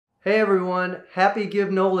Hey everyone, happy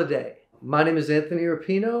Give Nola Day. My name is Anthony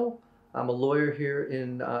Irpino. I'm a lawyer here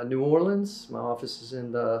in New Orleans. My office is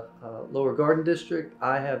in the Lower Garden District.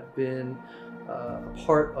 I have been a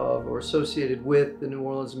part of or associated with the New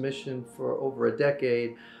Orleans mission for over a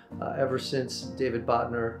decade, ever since David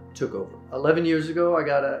Botner took over. 11 years ago, I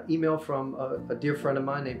got an email from a dear friend of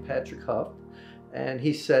mine named Patrick Huff, and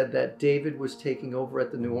he said that David was taking over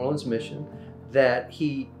at the New Orleans mission, that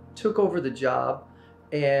he took over the job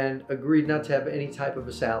and agreed not to have any type of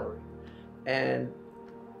a salary. And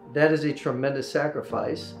that is a tremendous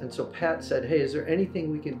sacrifice. And so Pat said, hey, is there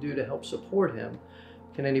anything we can do to help support him?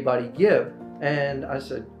 Can anybody give? And I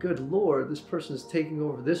said, good Lord, this person is taking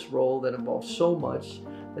over this role that involves so much,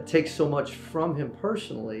 that takes so much from him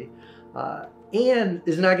personally, and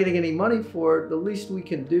is not getting any money for it. The least we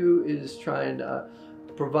can do is try and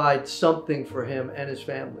provide something for him and his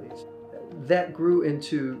families. That grew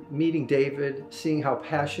into meeting David, seeing how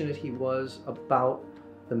passionate he was about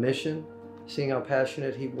the mission, seeing how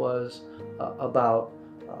passionate he was about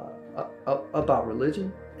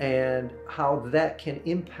religion, and how that can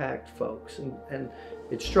impact folks. And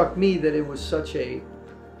it struck me that it was such a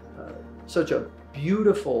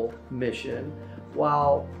beautiful mission,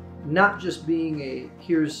 while not just being a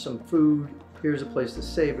here's some food, here's a place to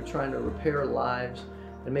stay, but trying to repair lives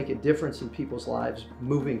and make a difference in people's lives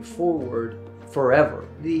moving forward forever.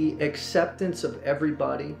 The acceptance of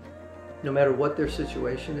everybody, no matter what their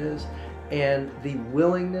situation is, and the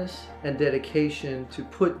willingness and dedication to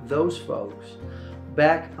put those folks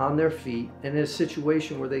back on their feet and in a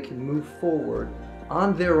situation where they can move forward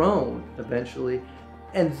on their own eventually,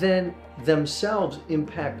 and then themselves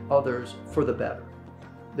impact others for the better.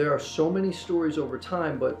 There are so many stories over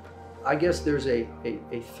time, but I guess there's a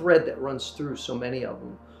thread that runs through so many of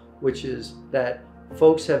them, which is that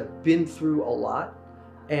folks have been through a lot,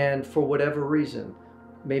 and for whatever reason,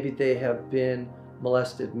 maybe they have been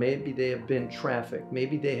molested, maybe they have been trafficked,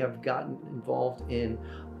 maybe they have gotten involved in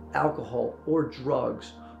alcohol or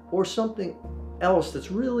drugs or something else that's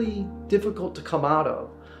really difficult to come out of.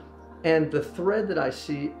 And the thread that I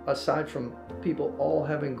see, aside from people all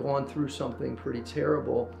having gone through something pretty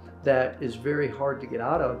terrible that is very hard to get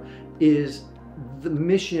out of, is the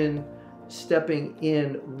mission stepping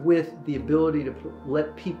in with the ability to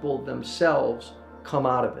let people themselves come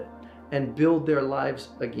out of it and build their lives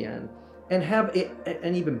again and have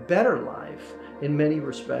an even better life in many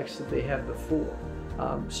respects that they had before.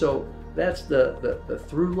 So that's the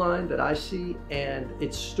through line that I see, and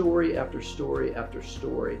it's story after story after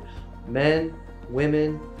story. Men,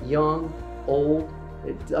 women, young, old.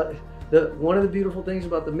 One of the beautiful things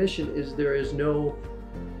about the mission is there's no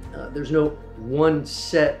one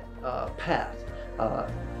set path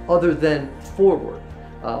other than forward.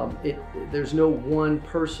 There's no one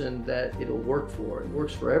person that it'll work for. It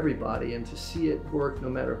works for everybody, and to see it work no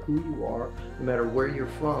matter who you are, no matter where you're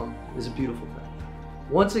from, is a beautiful thing.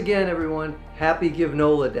 Once again, everyone, happy Give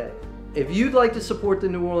Nola Day. If you'd like to support the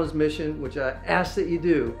New Orleans mission, which I ask that you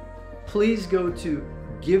do, please go to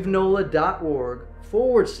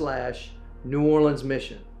givenola.org/New Orleans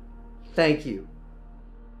Mission. Thank you.